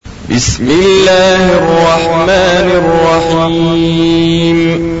بسم الله الرحمن الرحيم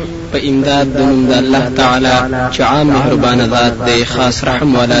فإمداد دنم دا الله تعالى چعام مهربان ذات دے خاص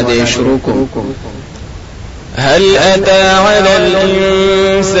رحم والا دے شروع کو. هل أتى على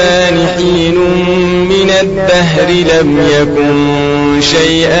الإنسان حين من الدهر لم يكن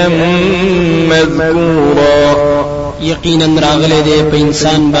شيئا مذكورا. یقینا راغله دې په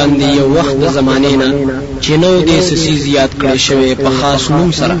انسان باندې یو وخت د زمانه نه چې نو دې سسي زیات کړی شوی په خاص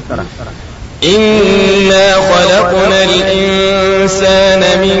نوم سره. إنا خلقنا الإنسان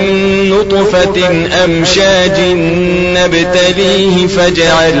من نطفة أمشاج نبتليه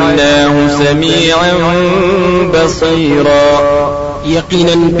فجعلناه سميعا بصيرا.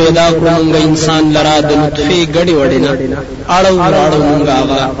 یقینا پیدا کړو انسان لرا د نطفه غړي وړینا اړو راړو مونږه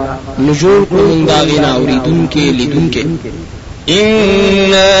هغه نجور کوم داغینا اوریدونکو لیدونکو.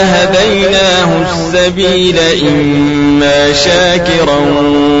 إنا هديناه السبيل إما شاكرا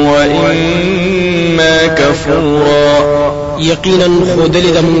وإما كفورا. یقینا خودل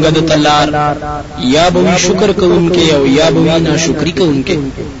د مونږه د تلار یا به شکر کوونکې او یا به ناشکری کوونکې.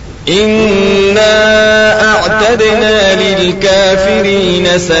 إنا أعتدنا للكافرين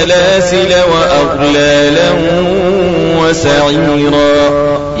سلاسل وأغلالا وسعيرا.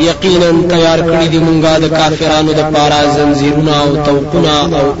 یقینا تیار کړی دی مونږه د کافرانو د پارا زنجیرونه او توقونه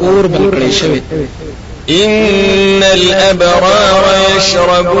او اور بل کړی شوی. إن الأبرار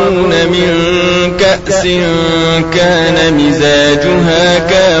يشربون من كأس كان مزاجها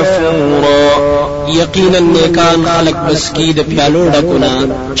كافورا. یقینا نیکان خلق بس کی د پیالو ډکونه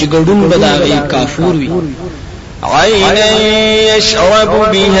چې ګډون بداغي کافور وي. عينا يشرب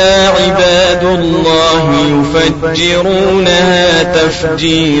بها عباد الله يفجرونها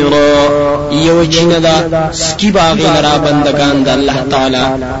تفجيرا. یو چینه دا سکی باغی لرا بندگان د الله تعالی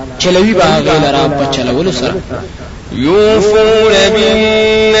چلوي باغی لرا بچلولو سره. يوفون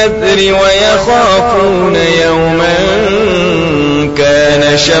بالنذر ويخافون يوما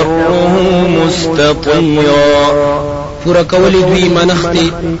كان شره مستطيرا. پورا کولی دوی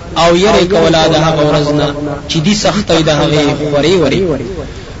منختی او یری کولا د هغه ورځنا چې دی سختي د هغه خوري وری.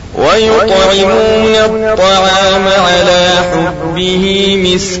 ويطعمون الطعام على حبه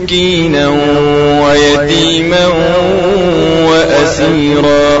مسكينا ويتيما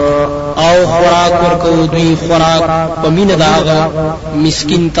وأسيرا. او خوراک ورکو دوی خوراک په مینه د هغه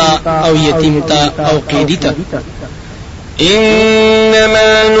مسکین تا او یتیم تا او قیدی تا.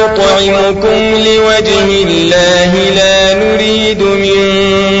 إنما نطعمكم لوجه الله لا نريد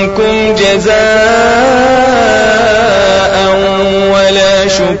منكم جزاء ولا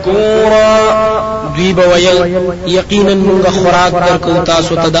شكورا. دوی بویل یقینا مونږ خوراک درکو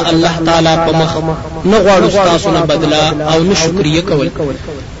تاسو ته د الله تعالی په مخ نه غواړو تاسو نه بدلا او نه شکریا کول.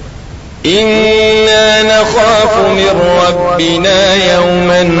 إنا نخاف من ربنا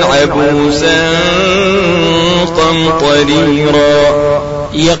يوما عبوسا قمطريرا.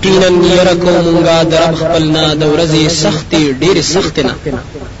 یقینا يرکو مونږه در خپلنا د ورځې سختي ډېر سختنه.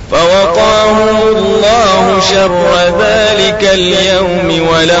 فوقاهم الله شر ذلك اليوم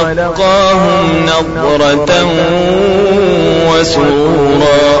ولقاهم نضرة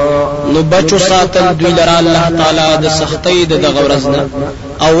وسرورا. نو بچو ساتل دوی لرا الله تعالی د سختۍ د غورزنه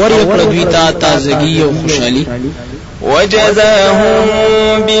او ور یکړه دوی ته تازگی او خوشحالي. وجزاهم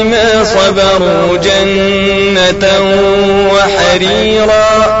بما صبروا جنة وحريرا.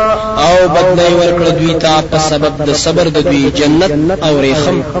 او بدلای ورکړه دوی ته په سبب د صبر د دوی جنت او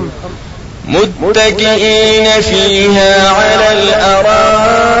ریخم. متكئين فيها على الأرائك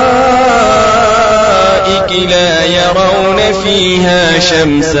لا يرون فيها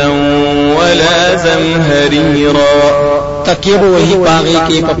شمسا ولا زمهريرا. تکیب وہی پاغی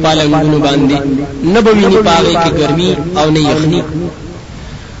کې په پالنګونو باندې نبوینی پاغی کې ګرمي او نه یخني.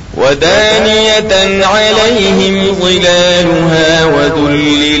 ودانية عليهم ظلالها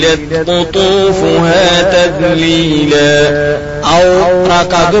وذللت قطوفها تذليلا. او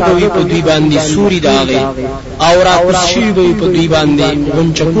راکاګبوي په دوی باندې سوري داغه او راکوشي به په دوی باندې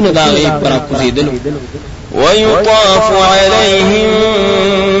غنچکونه داغه پر کوزیدلو. ويطاف عليهم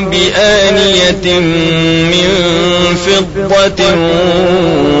بآنية من فضة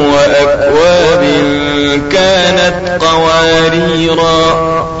وأكواب كانت قواريرا.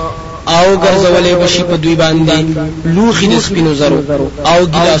 او ګرځولې بشي په دوی باندې لوخي د سپینو زرو او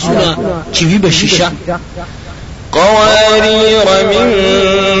ګلاسونه چې وی بشیشه. قوارير من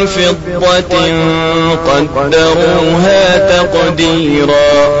فضة قدروها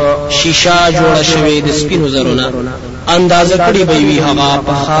تقديرا. شیشا جوړه شوی د سپینو زرونه اندازه کړی به وی هغه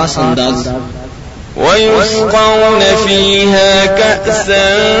په خاص انداز. ويسقون فيها كأسا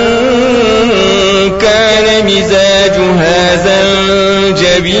كان مزاجها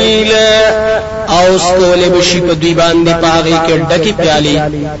زنجبيلا او ستوله بشي په دوی باندې پاغي کې ډکی پیالي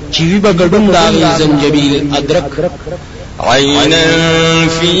چې وی بغډون داغي زنجبیل ادرک عينا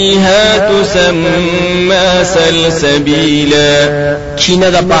فيها تسمى سلسبيلا چینه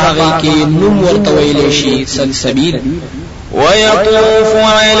د پاغي کې نوم ورته ویل شي سلسبیل ويطوف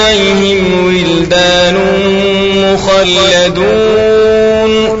عليهم ولدان مخلدون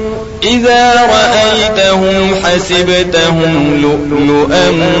إذا رأيتهم حسبتهم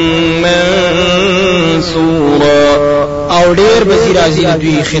لؤلؤا منثورا او ډیر بزی راځي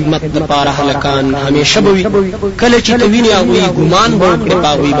دوی خدمت د پاره هلکان همیشه بوي کله چې توینه هغه ګمان وکړي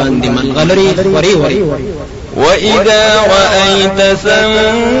پاوی باندې ملغلري خوري وري وإذا رأيت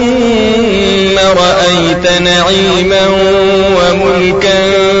ثم رأيت نعيما وملكا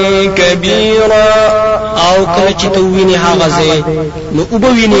كبيرا او کله چې توینه هغه ځای نو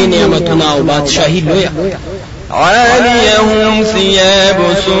وبوینه نعمتونه او بادشاہي لویا عاليهم ثياب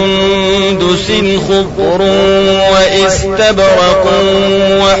سندس خضر واستبرق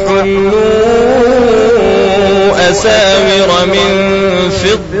وحلوا أساور من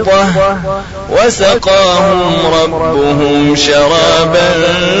فضة وسقاهم ربهم شرابا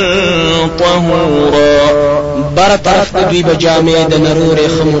طهورا بار طرف دوی بجامع د نرور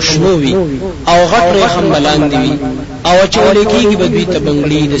خموشنووي او غټ خملان دی او چولېږي به دوی ته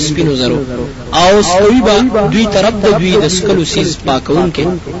بنگړي د سپینو زرو او سوي به دوی طرف د دوی د سکلو سیس پاکون کې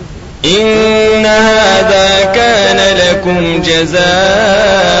إن هذا كان لكم جزاء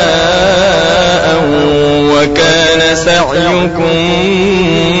وكان سعيكم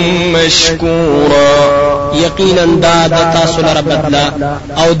مشكورا یقینا دا د تاسو لپاره بدلا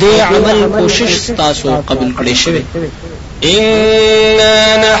او د عمل کوشش تاسو قبول کړی شوی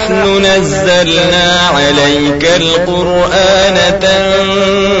إنا نحن نزلنا عليك القرآن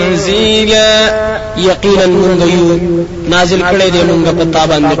تنزيلا یقینا موږ یو نازل کړی دی موږ په تا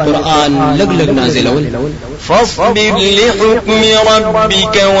باندې قرآن لګ لګ نازلول فاصبر لحكم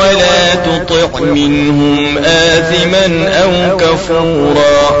ربك ولا تطع منهم آثما أو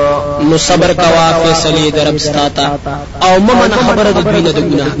كفورا نو صبر کوا فیصله در رب ستاتا او ممن خبر د دوی نه د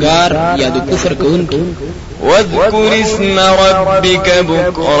ګناهګار یا د کفر کوونکی واذكر اسم ربك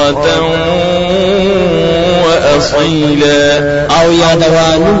بكرة وأصيلا او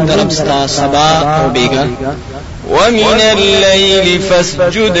یادوانو در رب ستا سبا او بیگا ومن الليل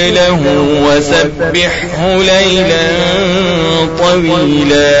فاسجد له وسبحه ليلا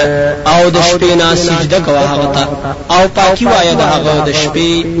طويلا او د شپې نه سجده کوه هغه ته او پاکي وایه د هغه د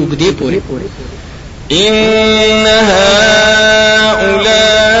شپې وګدې پورې إن هؤلاء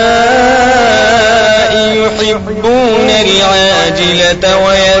يحبون العاجلة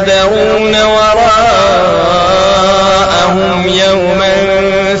ويذرون وراءهم يوما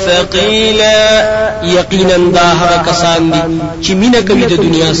ثقيلا یقینا دا هغه کسان دي چې مینه کوي د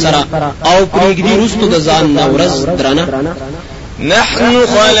دنیا سره او پرېږدي رستو د ځان نه ورځ درنه نحن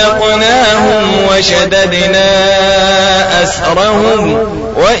خلقناهم وشددنا أسرهم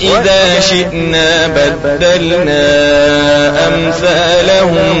وإذا شئنا بدلنا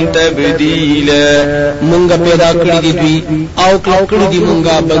أمثالهم تبديلا مونږ پیدا کړی دي دوی او کړی دي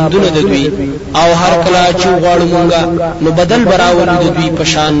مونږه بندونه د دوی او هر کله چې غواړو مونږه نو بدل براول د دوی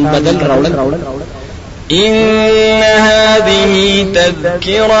پشان بدل راوړل إن هذه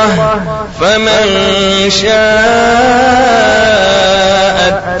تذكرة فمن شاء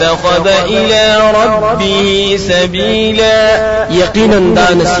اتخذ إلى ربه سبيلا یقینا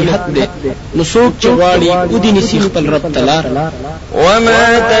دا نصیحت ده نو څوک چې غواړي او دې نصیح خپل رب تلار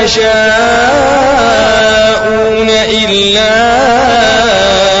وما تشاءون إلا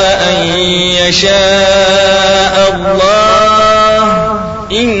أن يشاء الله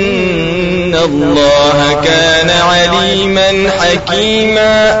إن الله كان عليما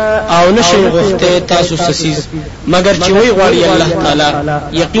حكيما او نشي غفته تاسو سسیز مگر چې وی غواړي الله تعالی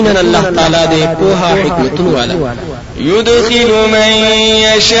یقینا الله تعالی دې پوها حکمتونه والا يدخل من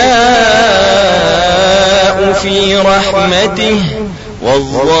يشاء في رحمته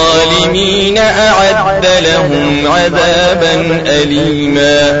والظالمين أعد لهم عذابا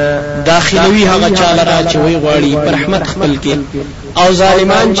أليما داخلوي هغه چاله را چې وی غواړي پر رحمت خپل کې او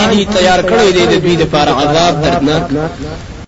ظالمان چې دي تیار کړی دی د دوی لپاره عذاب دردناک